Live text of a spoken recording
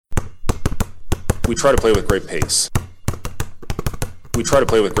We try to play with great pace.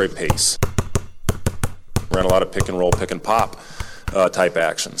 Ran a lot of pick and roll, pick and pop type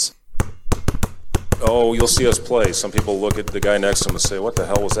actions. Oh, you'll see us play. Some people look at the guy next to him and say, what the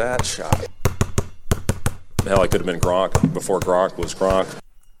hell was that shot? Hell, I could have been Gronk before Gronk was Gronk.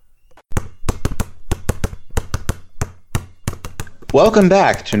 Welcome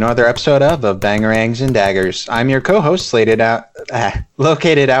back to another episode of Bangerangs and Daggers. I'm your co-host,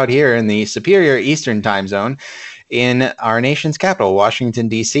 located out here in the superior Eastern time zone in our nation's capital, Washington,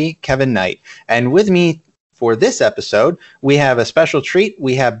 D.C., Kevin Knight. And with me for this episode, we have a special treat.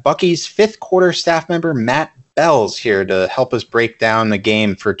 We have Bucky's fifth quarter staff member, Matt Bells, here to help us break down the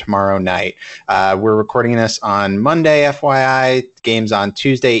game for tomorrow night. We're recording this on Monday, FYI. The game's on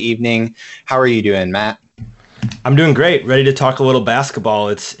Tuesday evening. How are you doing, Matt? I'm doing great. Ready to talk a little basketball.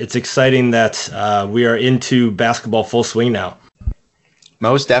 It's exciting that we are into basketball full swing now.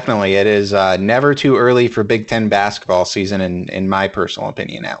 Most definitely. It is never too early for Big Ten basketball season, in my personal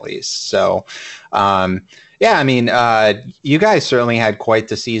opinion, at least. So, you guys certainly had quite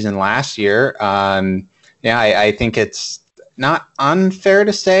the season last year. I think it's not unfair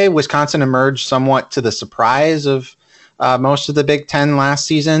to say Wisconsin emerged somewhat to the surprise of most of the Big Ten last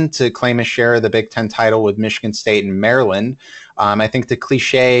season to claim a share of the Big Ten title with Michigan State and Maryland. I think the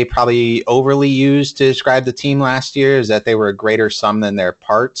cliche probably overly used to describe the team last year is that they were a greater sum than their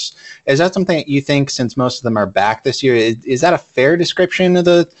parts. Is that something that you think, since most of them are back this year, is that a fair description of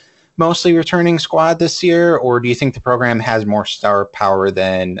the mostly returning squad this year, or do you think the program has more star power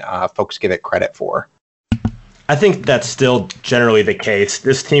than folks give it credit for? I think that's still generally the case.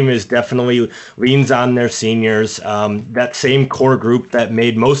 This team is definitely leans on their seniors. That same core group that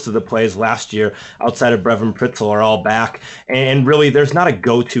made most of the plays last year outside of Brevin Pritzel are all back. And really, there's not a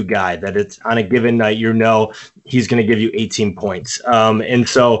go-to guy that it's on a given night, he's going to give you 18 points. And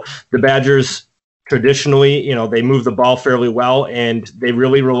so the Badgers traditionally, they move the ball fairly well, and they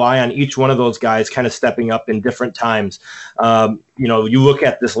really rely on each one of those guys kind of stepping up in different times. You look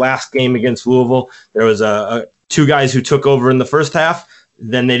at this last game against Louisville, there was two guys who took over in the first half,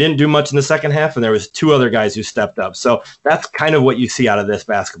 then they didn't do much in the second half, and there was two other guys who stepped up. So that's kind of what you see out of this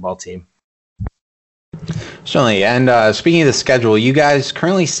basketball team. Certainly. And speaking of the schedule, you guys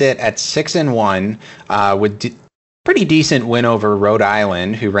currently sit at 6-1 with pretty decent win over Rhode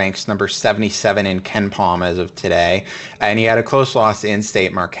Island, who ranks number 77 in KenPom as of today, and you had a close loss to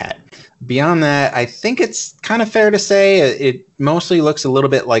in-state Marquette. Beyond that, I think it's kind of fair to say it mostly looks a little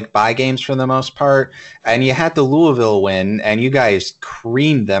bit like bye games for the most part. And you had the Louisville win, and you guys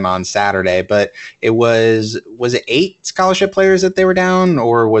creamed them on Saturday. But was it 8 scholarship players that they were down,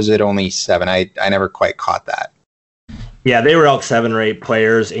 or was it only 7? I never quite caught that. Yeah, they were out 7 or 8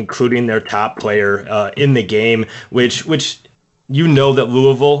 players, including their top player in the game, which that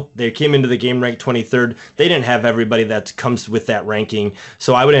Louisville, they came into the game ranked 23rd. They didn't have everybody that comes with that ranking.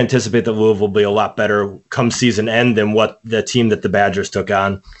 So I would anticipate that Louisville will be a lot better come season end than what the team that the Badgers took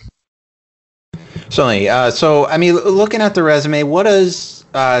on. Certainly. Looking at the resume, what does,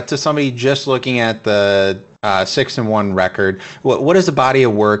 to somebody just looking at the 6-1 record, what does the body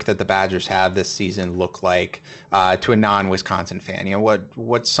of work that the Badgers have this season look like to a non-Wisconsin fan?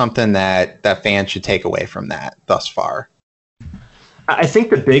 What's something that fans should take away from that thus far? I think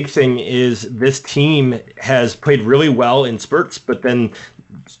the big thing is this team has played really well in spurts, but then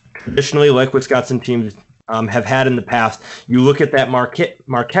traditionally, like Wisconsin teams have had in the past, you look at that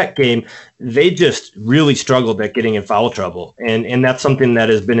Marquette game, they just really struggled at getting in foul trouble. And that's something that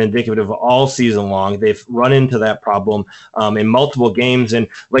has been indicative all season long. They've run into that problem in multiple games. And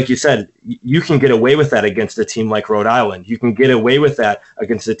like you said, you can get away with that against a team like Rhode Island. You can get away with that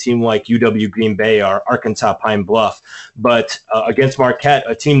against a team like UW Green Bay or Arkansas Pine Bluff. But against Marquette,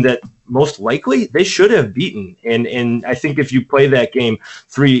 a team that most likely they should have beaten. And I think if you play that game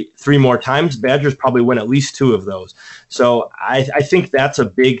three more times, Badgers probably win at least 2 of those. So I think that's a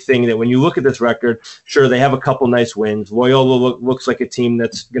big thing, that when you look at this record, sure, they have a couple nice wins. Loyola looks like a team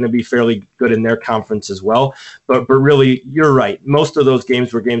that's going to be fairly good in their conference as well. But really, you're right. Most of those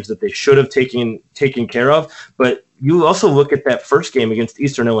games were games that they should have taken care of. But you also look at that first game against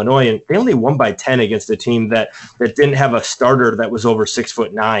Eastern Illinois, and they only won by 10 against a team that didn't have a starter that was over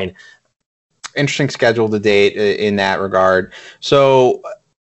 6'9". Interesting schedule to date in that regard. So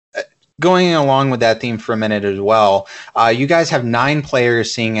going along with that theme for a minute as well, you guys have 9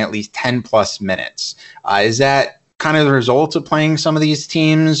 players seeing at least 10 plus minutes. Is that kind of the result of playing some of these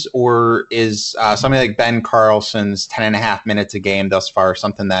teams, or is somebody like Ben Carlson's 10.5 minutes a game thus far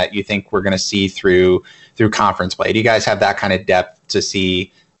something that you think we're going to see through conference play? Do you guys have that kind of depth to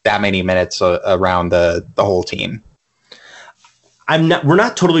see that many minutes around the whole team? We're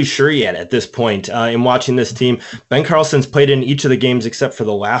not totally sure yet at this point in watching this team. Ben Carlson's played in each of the games except for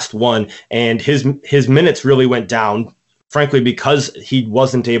the last one, and his minutes really went down, frankly, because he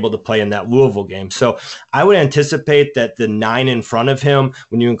wasn't able to play in that Louisville game. So I would anticipate that the 9 in front of him,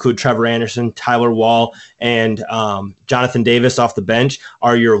 when you include Trevor Anderson, Tyler Wall, and Jonathan Davis off the bench,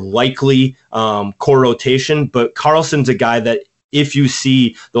 are your likely core rotation. But Carlson's a guy that if you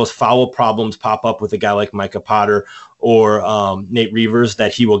see those foul problems pop up with a guy like Micah Potter or Nate Reavers,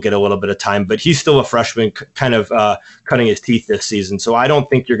 that he will get a little bit of time. But he's still a freshman, kind of cutting his teeth this season. So I don't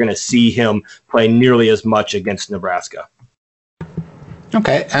think you're going to see him play nearly as much against Nebraska.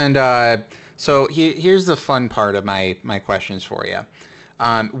 Okay, and so here's the fun part of my questions for you.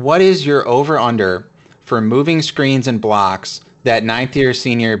 What is your over-under for moving screens and blocks that ninth-year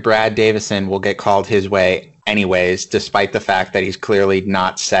senior Brad Davison will get called his way anyways, despite the fact that he's clearly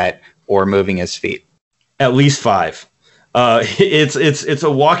not set or moving his feet? At least 5. It's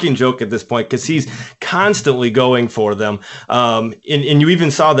a walking joke at this point because he's constantly going for them. And you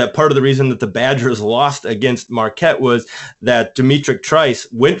even saw that part of the reason that the Badgers lost against Marquette was that Demetric Trice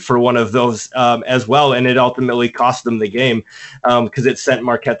went for one of those as well, and it ultimately cost them the game because it sent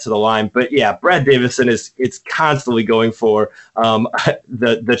Marquette to the line. But yeah, Brad Davison is constantly going for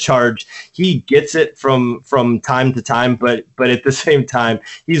the charge. He gets it from time to time, but at the same time,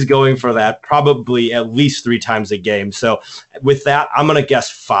 he's going for that probably at least 3 times a game. So with that, I'm going to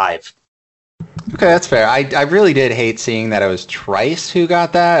guess 5. Okay, that's fair. I really did hate seeing that it was Trice who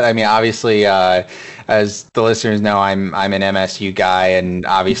got that. I mean, obviously, as the listeners know, I'm an MSU guy, and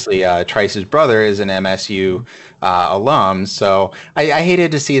obviously Trice's brother is an MSU alum. So I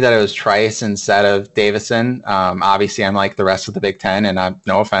hated to see that it was Trice instead of Davison. Obviously, I'm like the rest of the Big Ten, and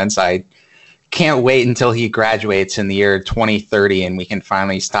no offense, I can't wait until he graduates in the year 2030 and we can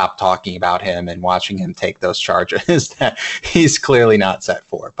finally stop talking about him and watching him take those charges that he's clearly not set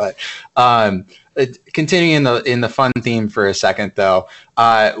for. But continuing in the fun theme for a second, though,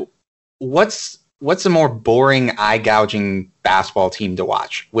 what's a more boring, eye-gouging basketball team to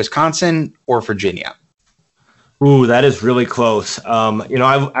watch, Wisconsin or Virginia? Ooh, that is really close.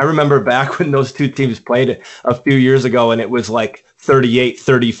 I remember back when those two teams played a few years ago, and it was like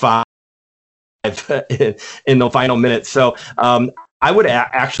 38-35. In the final minutes. So I would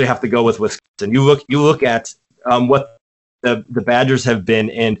actually have to go with Wisconsin. You look at what the Badgers have been,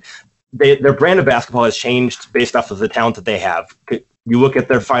 and their brand of basketball has changed based off of the talent that they have. You look at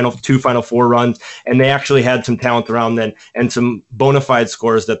their two Final Four runs, and they actually had some talent around them and some bona fide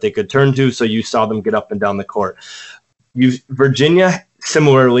scores that they could turn to, so you saw them get up and down the court. Virginia,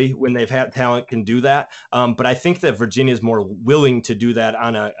 similarly, when they've had talent, can do that. But I think that Virginia is more willing to do that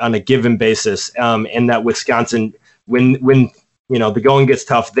on a given basis, and that Wisconsin, when the going gets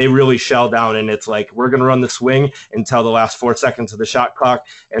tough, they really shell down, and it's like, we're going to run the swing until the last 4 seconds of the shot clock,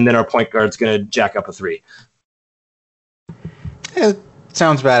 and then our point guard's going to jack up a 3. It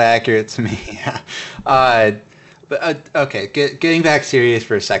sounds about accurate to me. But okay, getting back serious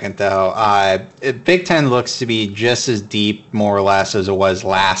for a second, though, Big Ten looks to be just as deep, more or less, as it was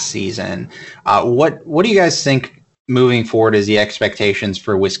last season. What do you guys think moving forward is the expectations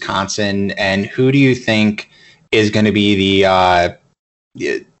for Wisconsin, and who do you think is going to be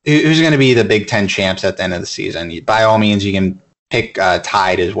who's going to be the Big Ten champs at the end of the season? By all means, you can pick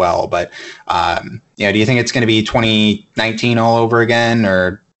Tide as well, but do you think it's going to be 2019 all over again,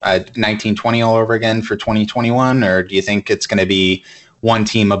 or 1920 all over again for 2021, or do you think it's going to be one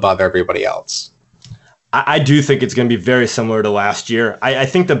team above everybody else? I do think it's going to be very similar to last year. I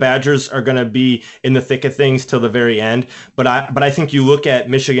think the Badgers are going to be in the thick of things till the very end, but I think you look at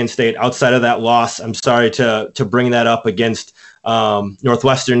Michigan State outside of that loss. I'm sorry to bring that up against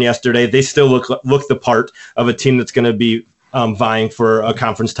Northwestern yesterday. They still look the part of a team that's going to be vying for a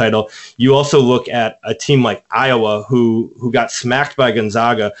conference title. You also look at a team like Iowa who got smacked by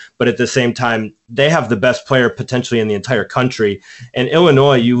Gonzaga, but at the same time, they have the best player potentially in the entire country. And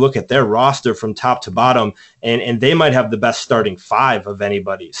Illinois, you look at their roster from top to bottom, and they might have the best starting 5 of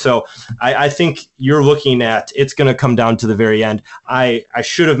anybody. So I think you're looking at, it's going to come down to the very end. I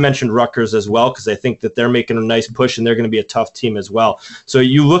should have mentioned Rutgers as well, because I think that they're making a nice push and they're going to be a tough team as well. So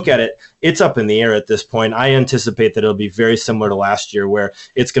you look at it, it's up in the air at this point. I anticipate that it'll be very similar to last year, where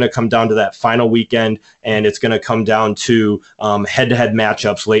it's going to come down to that final weekend, and it's going to come down to head-to-head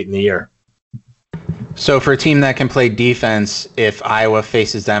matchups late in the year. So for a team that can play defense, if Iowa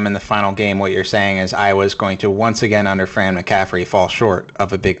faces them in the final game, what you're saying is Iowa's going to once again, under Fran McCaffrey, fall short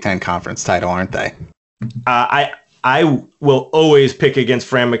of a Big Ten conference title, aren't they? I will always pick against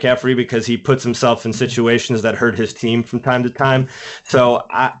Fran McCaffery because he puts himself in situations that hurt his team from time to time. So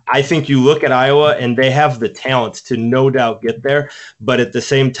I think you look at Iowa and they have the talent to no doubt get there. But at the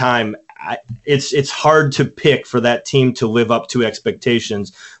same time, it's hard to pick for that team to live up to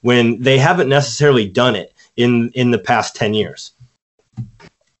expectations when they haven't necessarily done it in the past 10 years.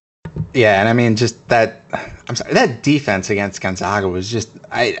 Yeah, and I mean, just that defense against Gonzaga was just,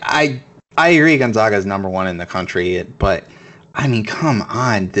 I agree Gonzaga is number one in the country, but I mean, come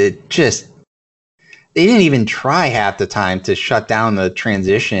on, they didn't even try half the time to shut down the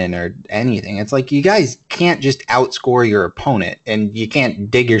transition or anything. It's like, you guys can't just outscore your opponent, and you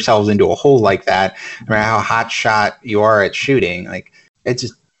can't dig yourselves into a hole like that, no matter how hot shot you are at shooting. Like, it's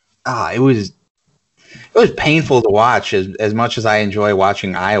just, it was painful to watch as much as I enjoy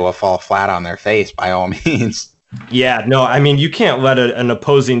watching Iowa fall flat on their face, by all means. Yeah, no, I mean, you can't let an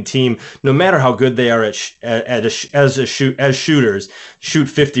opposing team, no matter how good they are as shooters, shoot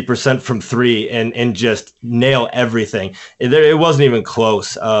 50% from three and just nail everything. It wasn't even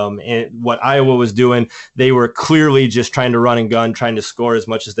close. And what Iowa was doing, they were clearly just trying to run and gun, trying to score as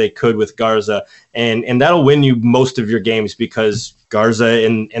much as they could with Garza, and that'll win you most of your games because Garza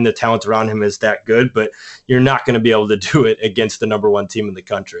and the talent around him is that good. But you're not going to be able to do it against the number one team in the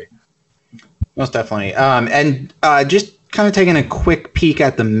country. Most definitely. And just kind of taking a quick peek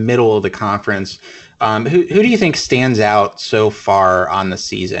at the middle of the conference, who do you think stands out so far on the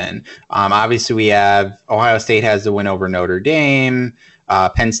season? Obviously, we have Ohio State has the win over Notre Dame.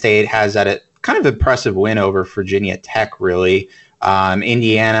 Penn State has that kind of impressive win over Virginia Tech, really.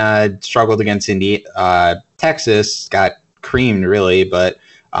 Indiana struggled against Texas, got creamed, really. But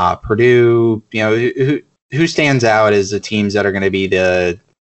Purdue, who stands out as the teams that are going to be the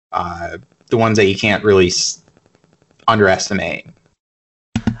ones that you can't really underestimate?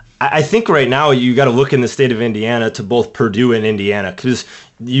 I think right now you got to look in the state of Indiana to both Purdue and Indiana, because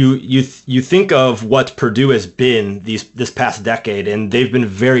you think of what Purdue has been this past decade, and they've been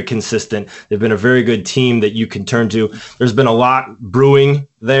very consistent. They've been a very good team that you can turn to. There's been a lot brewing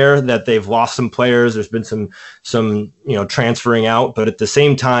there that they've lost some players. There's been some transferring out, but at the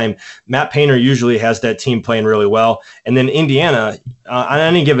same time, Matt Painter usually has that team playing really well. And then Indiana, on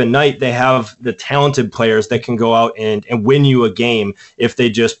any given night, they have the talented players that can go out and win you a game if they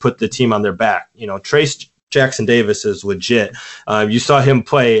just put the team on their back. Trace Jackson Davis is legit. You saw him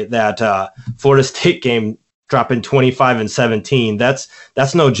play that Florida State game, dropping 25 and 17. That's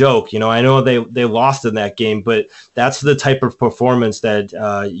no joke. I know they lost in that game, but that's the type of performance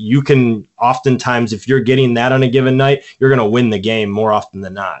that you can oftentimes, if you're getting that on a given night, you're going to win the game more often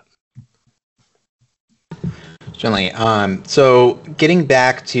than not. Certainly. So getting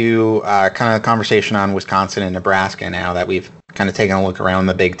back to kind of the conversation on Wisconsin and Nebraska now that we've kind of taken a look around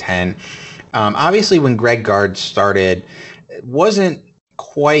the Big Ten. Obviously, when Greg Gard started, it wasn't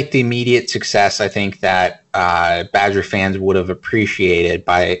quite the immediate success I think that Badger fans would have appreciated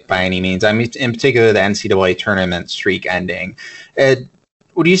by any means. I mean, in particular, the NCAA tournament streak ending.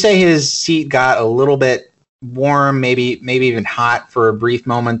 Would you say his seat got a little bit warm, maybe even hot for a brief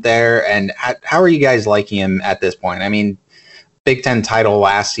moment there? And how are you guys liking him at this point? I mean, Big Ten title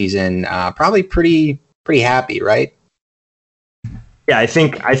last season, probably pretty happy, right? Yeah, I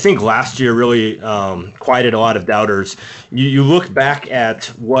think last year really quieted a lot of doubters. You look back at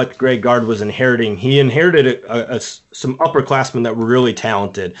what Greg Gard was inheriting. He inherited some upperclassmen that were really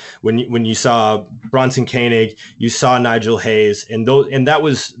talented. When you saw Bronson Koenig, you saw Nigel Hayes, and that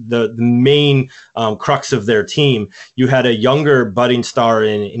was the main crux of their team. You had a younger budding star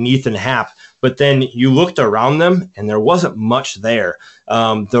in Ethan Happ, but then you looked around them, and there wasn't much there.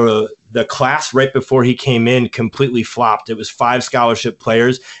 The class right before he came in completely flopped. It was 5 scholarship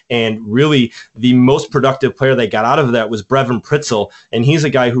players, and really the most productive player they got out of that was Brevin Pritzel, and he's a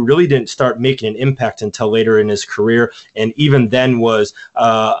guy who really didn't start making an impact until later in his career, and even then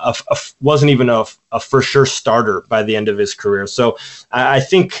wasn't even a for sure starter by the end of his career. So I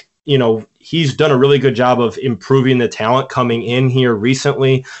think he's done a really good job of improving the talent coming in here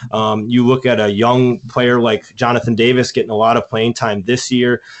recently. You look at a young player like Jonathan Davis getting a lot of playing time this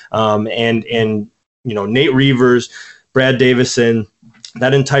year, and Nate Reavers, Brad Davison.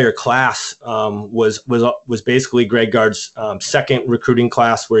 That entire class was basically Greg Gard's second recruiting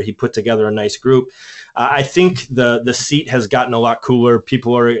class, where he put together a nice group. I think the seat has gotten a lot cooler.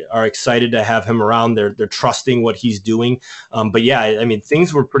 People are excited to have him around. They're trusting what he's doing. But yeah, I mean,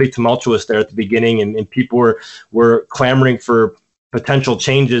 things were pretty tumultuous there at the beginning, and people were clamoring for potential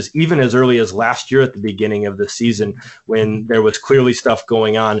changes even as early as last year at the beginning of the season, when there was clearly stuff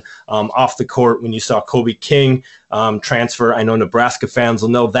going on off the court, when you saw Kobe King transfer. I know Nebraska fans will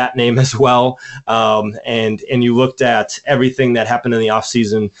know that name as well. And you looked at everything that happened in the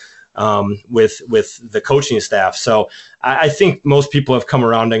offseason with the coaching staff. So I think most people have come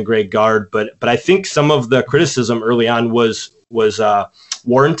around on Greg Gard, but I think some of the criticism early on was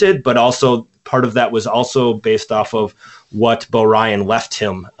warranted, but also part of that was also based off of what Bo Ryan left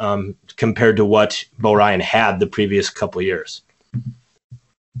him compared to what Bo Ryan had the previous couple of years.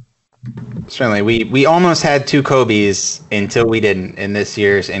 Certainly, we almost had two Kobes until we didn't in this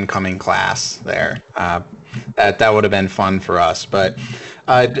year's incoming class. There, that would have been fun for us. But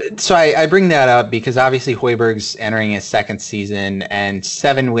so I bring that up because obviously Hoiberg's entering his second season, and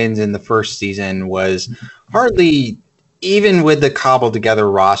 7 wins in the first season was hardly, even with the cobbled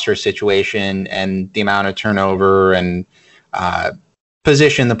together roster situation and the amount of turnover and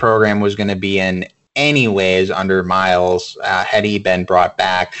position the program was going to be in anyways under Miles, had he been brought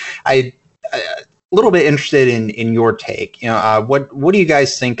back. A little bit interested in your take. What do you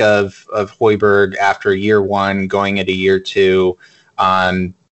guys think of Hoiberg after year one, going into year two?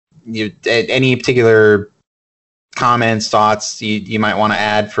 Any particular comments, thoughts you might want to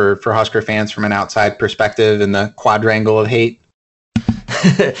add for Husker fans from an outside perspective in the quadrangle of hate?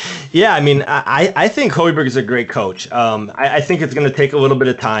 Yeah, I mean, I think Hoiberg is a great coach. I think it's going to take a little bit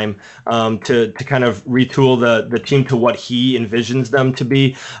of time to kind of retool the team to what he envisions them to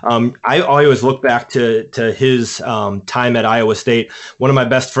be. I always look back to his time at Iowa State. One of my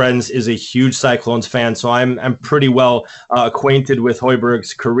best friends is a huge Cyclones fan, so I'm pretty well acquainted with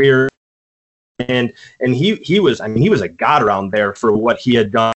Hoiberg's career. And he was a god around there for what he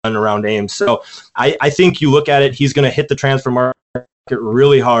had done around Ames. So I think you look at it, he's going to hit the transfer market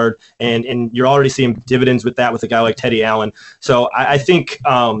really hard, and you're already seeing dividends with that with a guy like Teddy Allen. So I think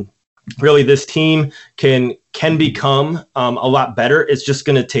really this team can become a lot better. It's just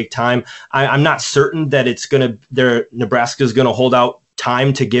going to take time. I'm not certain that Nebraska's going to hold out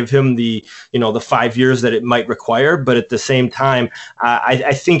time to give him the 5 years that it might require, but at the same time,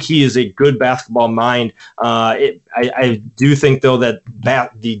 I think he is a good basketball mind. I do think though that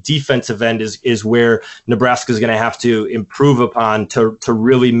the defensive end is where Nebraska is going to have to improve upon to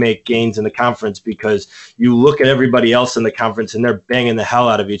really make gains in the conference, because you look at everybody else in the conference and they're banging the hell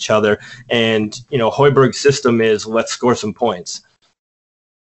out of each other, and Hoiberg's system is let's score some points.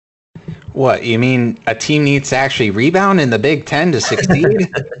 What, you mean a team needs to actually rebound in the Big Ten to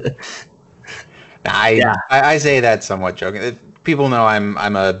succeed? I say that somewhat joking. People know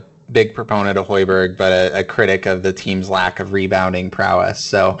I'm a big proponent of Hoiberg, but a critic of the team's lack of rebounding prowess.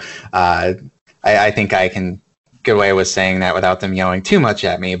 So I think I can get away with saying that without them yelling too much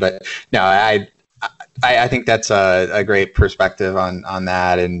at me. But no, I think that's a great perspective on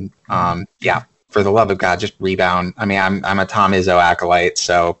that. And for the love of God, just rebound. I mean, I'm a Tom Izzo acolyte,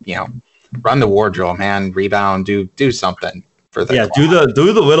 so run the wardrobe, man. Rebound, do something for the club. do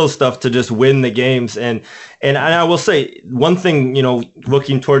the little stuff to just win the games. And I will say one thing,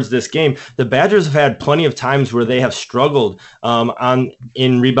 looking towards this game, the Badgers have had plenty of times where they have struggled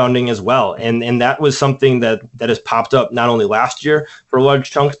in rebounding as well, and that was something that has popped up not only last year for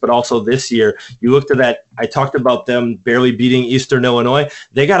large chunks, but also this year. You looked at that. I talked about them barely beating Eastern Illinois.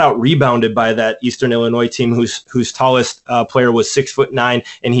 They got out rebounded by that Eastern Illinois team whose tallest player was 6'9",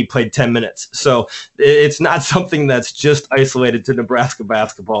 and he played 10 minutes. So it's not something that's just isolated to Nebraska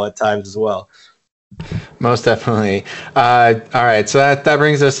basketball at times as well. Most definitely. All right, so that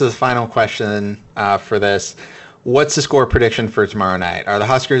brings us to the final question for this. What's the score prediction for tomorrow night? Are the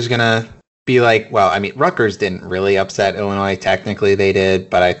Huskers going to be Rutgers didn't really upset Illinois. Technically they did,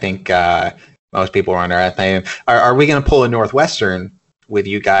 but I think most people were underestimating. Are we going to pull a Northwestern with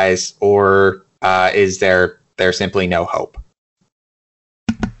you guys, or is there simply no hope?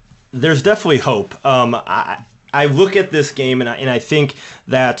 There's definitely hope. I look at this game and I think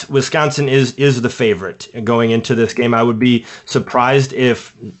that Wisconsin is the favorite going into this game. I would be surprised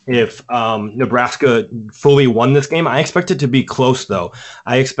if Nebraska fully won this game. I expect it to be close, though.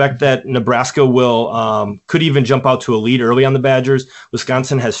 I expect that Nebraska could even jump out to a lead early on the Badgers.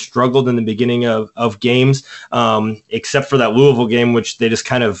 Wisconsin has struggled in the beginning of games, except for that Louisville game, which they just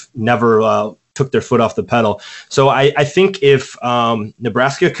kind of never took their foot off the pedal. So I think if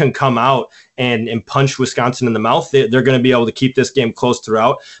Nebraska can come out and punch Wisconsin in the mouth, they're going to be able to keep this game close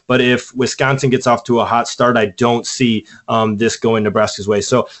throughout. But if Wisconsin gets off to a hot start, I don't see this going Nebraska's way.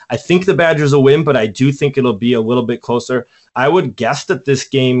 So I think the Badgers will win, but I do think it'll be a little bit closer. I would guess that this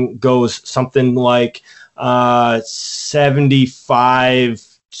game goes something like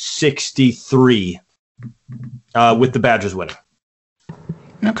 75-63 with the Badgers winning.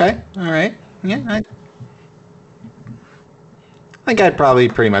 Okay. All right. Yeah. I think I'd probably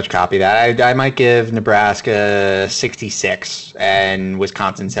pretty much copy that. I might give Nebraska 66 and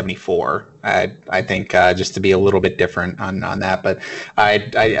Wisconsin 74. I think just to be a little bit different on that, but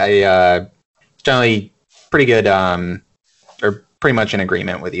I generally pretty good or pretty much in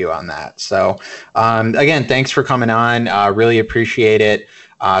agreement with you on that. So again, thanks for coming on. Really appreciate it.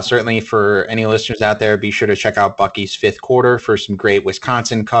 Certainly for any listeners out there, be sure to check out Bucky's Fifth Quarter for some great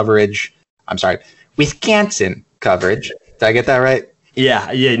Wisconsin coverage. I'm sorry, Wisconsin coverage. Did I get that right?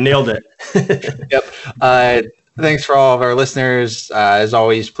 Yeah, nailed it. Yep. Thanks for all of our listeners. As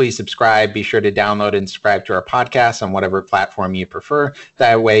always, please subscribe. Be sure to download and subscribe to our podcast on whatever platform you prefer.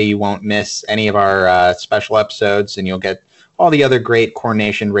 That way you won't miss any of our special episodes, and you'll get all the other great Corn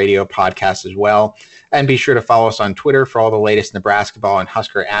Nation radio podcasts as well. And be sure to follow us on Twitter for all the latest Nebraska ball and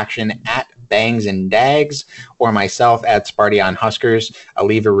Husker action at Bangs and Dags, or myself at Sparty on Huskers. I'll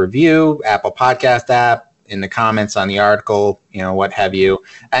leave a review, Apple Podcast app, in the comments on the article, what have you.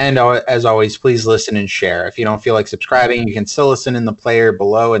 And as always, please listen and share. If you don't feel like subscribing, you can still listen in the player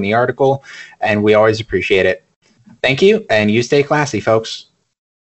below in the article, and we always appreciate it. Thank you, and you stay classy, folks.